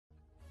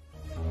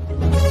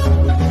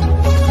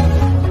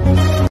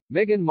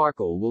Meghan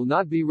Markle will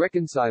not be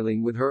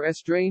reconciling with her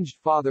estranged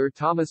father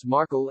Thomas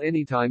Markle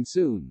anytime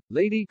soon,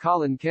 Lady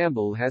Colin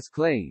Campbell has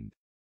claimed.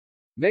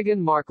 Meghan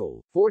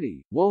Markle,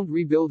 40, won't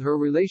rebuild her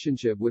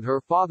relationship with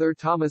her father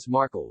Thomas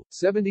Markle,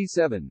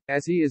 77,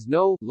 as he is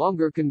no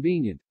longer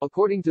convenient,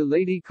 according to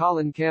Lady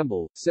Colin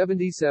Campbell,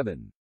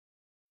 77.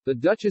 The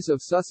Duchess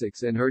of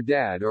Sussex and her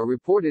dad are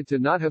reported to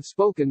not have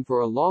spoken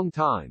for a long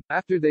time,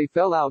 after they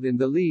fell out in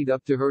the lead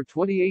up to her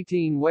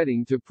 2018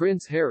 wedding to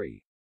Prince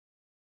Harry.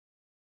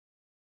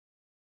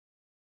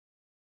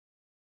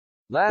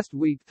 Last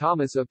week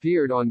Thomas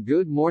appeared on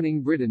Good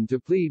Morning Britain to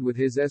plead with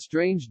his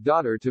estranged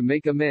daughter to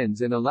make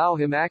amends and allow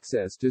him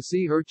access to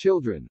see her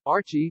children,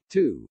 Archie,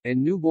 2,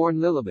 and newborn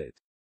Lilibet.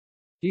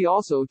 He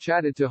also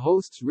chatted to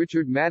hosts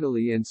Richard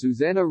Madeley and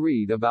Susanna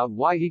Reid about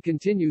why he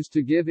continues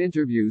to give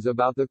interviews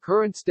about the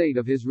current state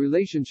of his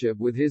relationship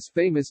with his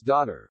famous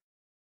daughter.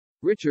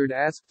 Richard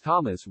asked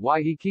Thomas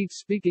why he keeps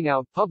speaking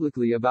out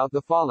publicly about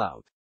the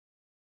fallout.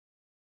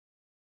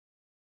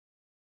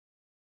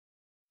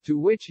 To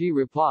which he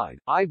replied,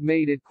 "I've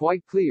made it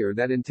quite clear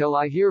that until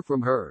I hear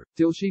from her,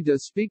 till she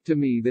does speak to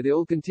me, that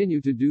I'll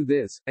continue to do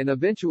this, and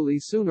eventually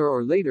sooner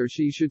or later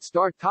she should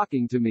start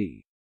talking to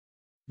me.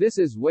 This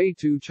is way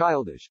too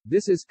childish,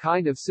 this is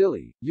kind of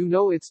silly, you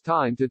know it's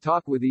time to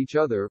talk with each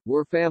other,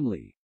 we're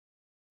family.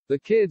 The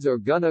kids are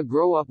gonna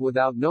grow up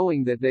without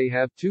knowing that they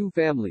have two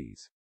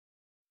families.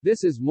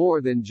 This is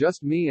more than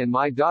just me and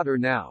my daughter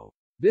now.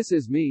 This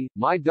is me,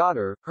 my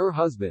daughter, her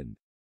husband.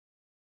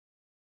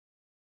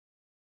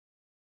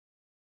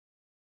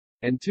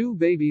 And two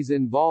babies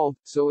involved,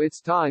 so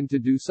it's time to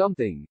do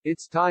something,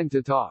 it's time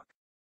to talk."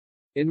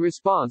 In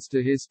response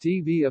to his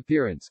TV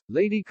appearance,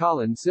 Lady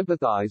Colin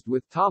sympathized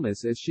with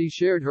Thomas as she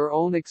shared her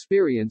own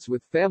experience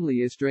with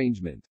family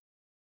estrangement.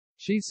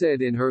 She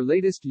said in her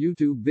latest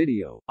YouTube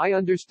video, "I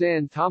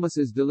understand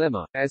Thomas's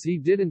dilemma, as he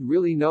didn't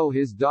really know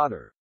his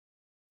daughter.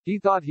 He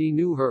thought he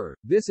knew her.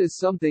 This is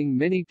something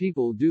many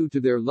people do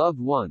to their loved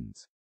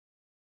ones.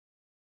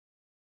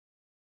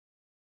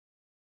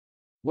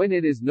 When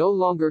it is no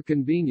longer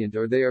convenient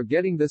or they are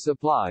getting the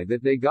supply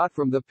that they got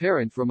from the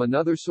parent from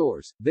another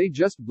source, they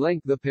just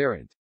blank the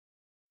parent.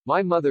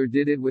 My mother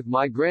did it with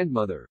my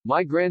grandmother.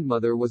 My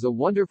grandmother was a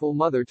wonderful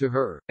mother to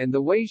her, and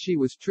the way she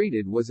was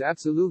treated was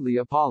absolutely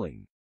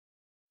appalling.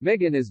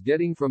 Meghan is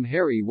getting from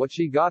Harry what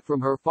she got from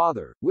her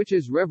father, which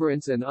is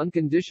reverence and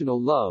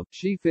unconditional love,"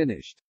 she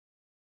finished.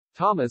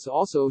 Thomas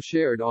also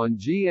shared on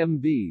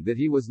GMB that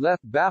he was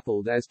left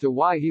baffled as to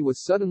why he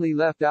was suddenly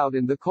left out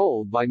in the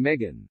cold by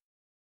Meghan.